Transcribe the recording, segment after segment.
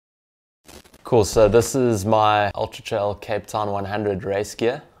Cool, so this is my Ultra Trail Cape Town 100 race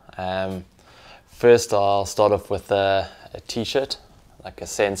gear. First I'll start off with a t-shirt, like a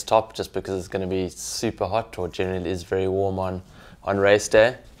Sense top, just because it's going to be super hot, or generally is very warm on race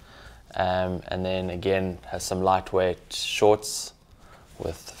day. And then again has some lightweight shorts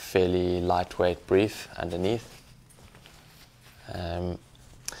with fairly lightweight brief underneath. And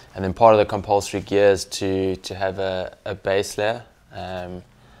then part of the compulsory gear is to have a base layer.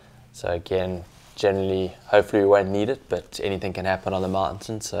 So again, generally, hopefully we won't need it, but anything can happen on the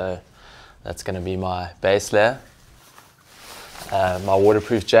mountain, so that's going to be my base layer. My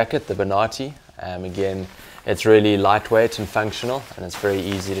waterproof jacket, the Bonati, again, it's really lightweight and functional, and it's very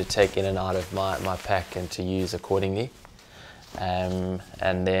easy to take in and out of my pack and to use accordingly. And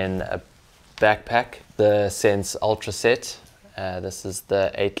then a backpack, the Sense Ultra Set. This is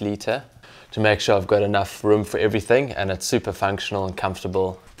the 8 litre, to make sure I've got enough room for everything, and it's super functional and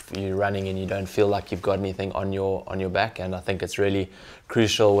comfortable. You're running and you don't feel like you've got anything on your back, and I think it's really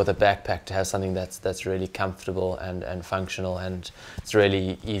crucial with a backpack to have something that's really comfortable and functional, and it's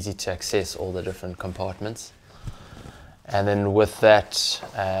really easy to access all the different compartments. And then with that,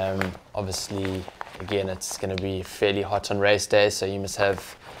 obviously again it's going to be fairly hot on race day, so you must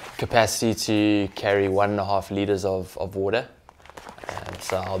have capacity to carry 1.5 litres of water.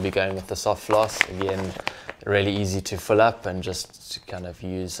 So I'll be going with the soft flask, again really easy to fill up and just kind of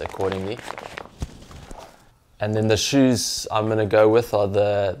use accordingly. And then the shoes I'm going to go with are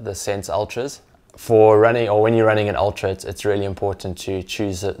the Sense Ultras. For running, or when you're running an ultra, it's really important to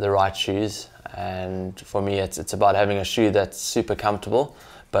choose the right shoes, and for me it's about having a shoe that's super comfortable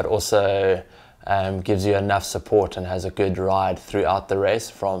but also gives you enough support and has a good ride throughout the race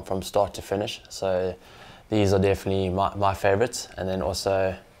from start to finish. So these are definitely my favorites. And then also,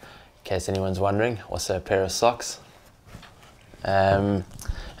 in case anyone's wondering, also a pair of socks. And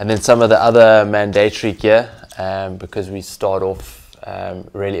then some of the other mandatory gear, because we start off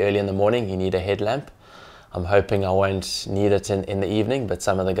really early in the morning, you need a headlamp. I'm hoping I won't need it in the evening, but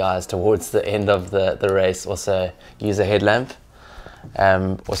some of the guys towards the end of the race also use a headlamp.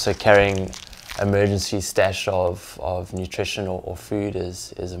 Also carrying emergency stash of nutrition or food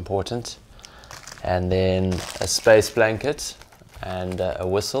is important. And then a space blanket and a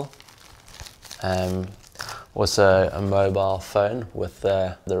whistle. Also a mobile phone with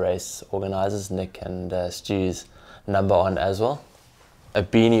the race organisers, Nick and Stu's number on as well. A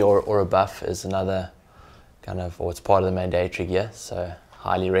beanie or a buff is another or it's part of the mandatory gear, so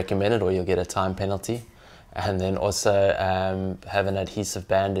highly recommended, or you'll get a time penalty. And then also have an adhesive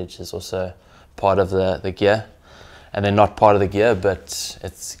bandage is also part of the gear. And then not part of the gear, but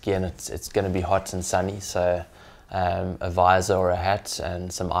it's going to be hot and sunny, so a visor or a hat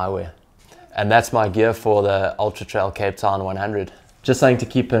and some eyewear. And that's my gear for the Ultra Trail Cape Town 100. Just something to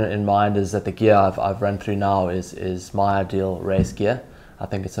keep in mind is that the gear I've run through now is my ideal race gear. I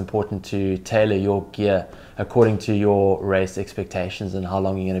think it's important to tailor your gear according to your race expectations and how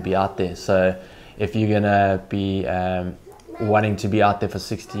long you're going to be out there. So if you're going to be wanting to be out there for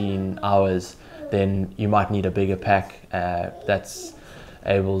 16 hours, then you might need a bigger pack that's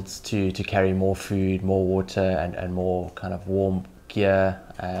able to carry more food, more water, and more kind of warm gear,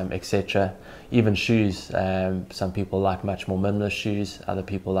 etc. Even shoes, some people like much more minimalist shoes, other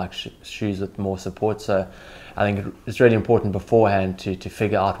people like shoes with more support. So I think it's really important beforehand to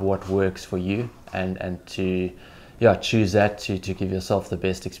figure out what works for you, and to choose that to give yourself the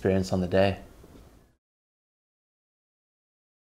best experience on the day.